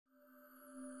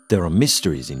There are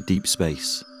mysteries in deep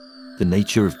space. The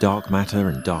nature of dark matter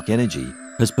and dark energy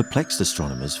has perplexed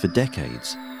astronomers for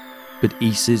decades. But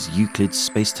ESA's Euclid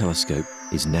Space Telescope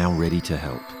is now ready to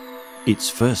help. Its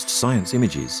first science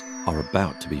images are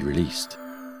about to be released.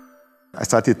 I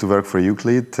started to work for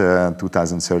Euclid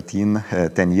 2013,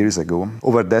 10 years ago.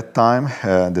 Over that time,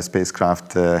 the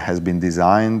spacecraft has been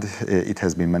designed, it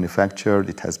has been manufactured,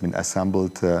 it has been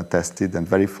assembled, tested and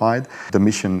verified. The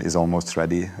mission is almost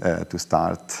ready to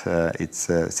start its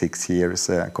 6 years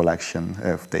collection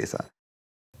of data.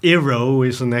 ERO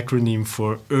is an acronym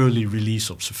for Early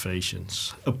Release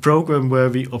Observations, a program where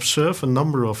we observe a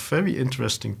number of very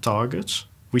interesting targets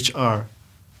which are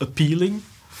appealing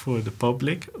for the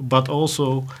public, but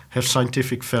also have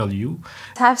scientific value.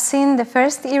 I've seen the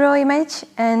first ERO image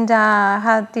and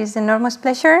had this enormous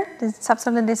pleasure. It's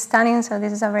absolutely stunning, so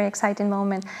this is a very exciting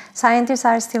moment. Scientists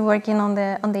are still working on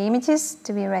the images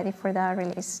to be ready for the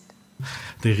release.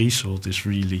 The result is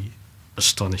really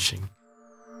astonishing.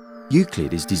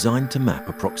 Euclid is designed to map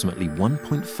approximately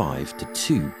 1.5 to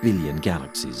 2 billion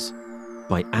galaxies.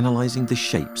 By analysing the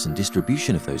shapes and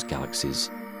distribution of those galaxies,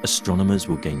 astronomers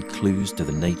will gain clues to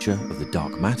the nature of the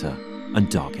dark matter and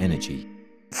dark energy.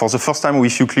 For the first time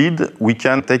with Euclid, we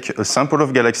can take a sample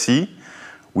of galaxy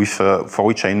for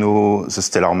which I know the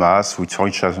stellar mass, for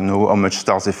which I know how much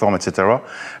stars they form, etc.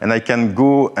 And I can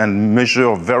go and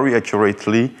measure very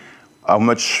accurately how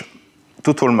much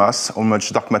total mass, how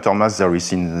much dark matter mass there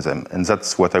is in them. And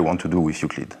that's what I want to do with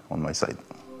Euclid on my side.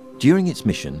 During its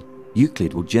mission,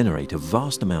 Euclid will generate a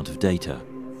vast amount of data,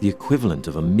 the equivalent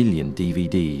of 1 million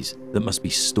DVDs that must be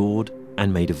stored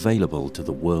and made available to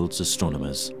the world's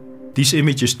astronomers. These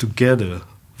images together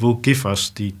will give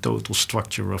us the total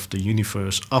structure of the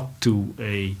universe up to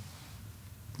a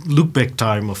look-back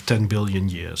time of 10 billion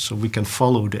years. So we can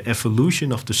follow the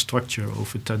evolution of the structure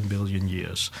over 10 billion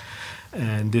years.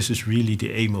 And this is really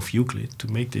the aim of Euclid, to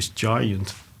make this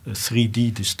giant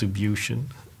 3D distribution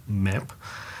map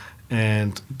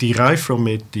and derive from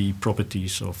it the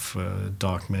properties of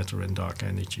dark matter and dark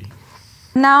energy.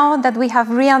 Now that we have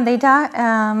real data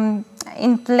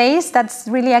in place, that's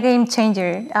really a game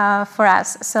changer for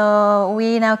us. So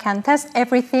we now can test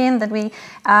everything, that we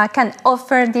can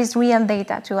offer this real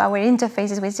data to our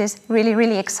interfaces, which is really,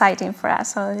 really exciting for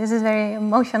us. So this is a very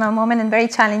emotional moment and very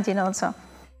challenging also.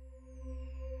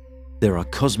 There are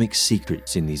cosmic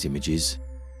secrets in these images,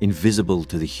 invisible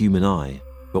to the human eye,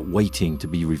 but waiting to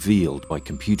be revealed by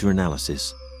computer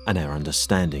analysis and our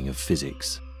understanding of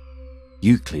physics.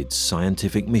 Euclid's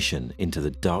scientific mission into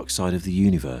the dark side of the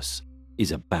universe is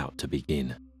about to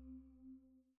begin.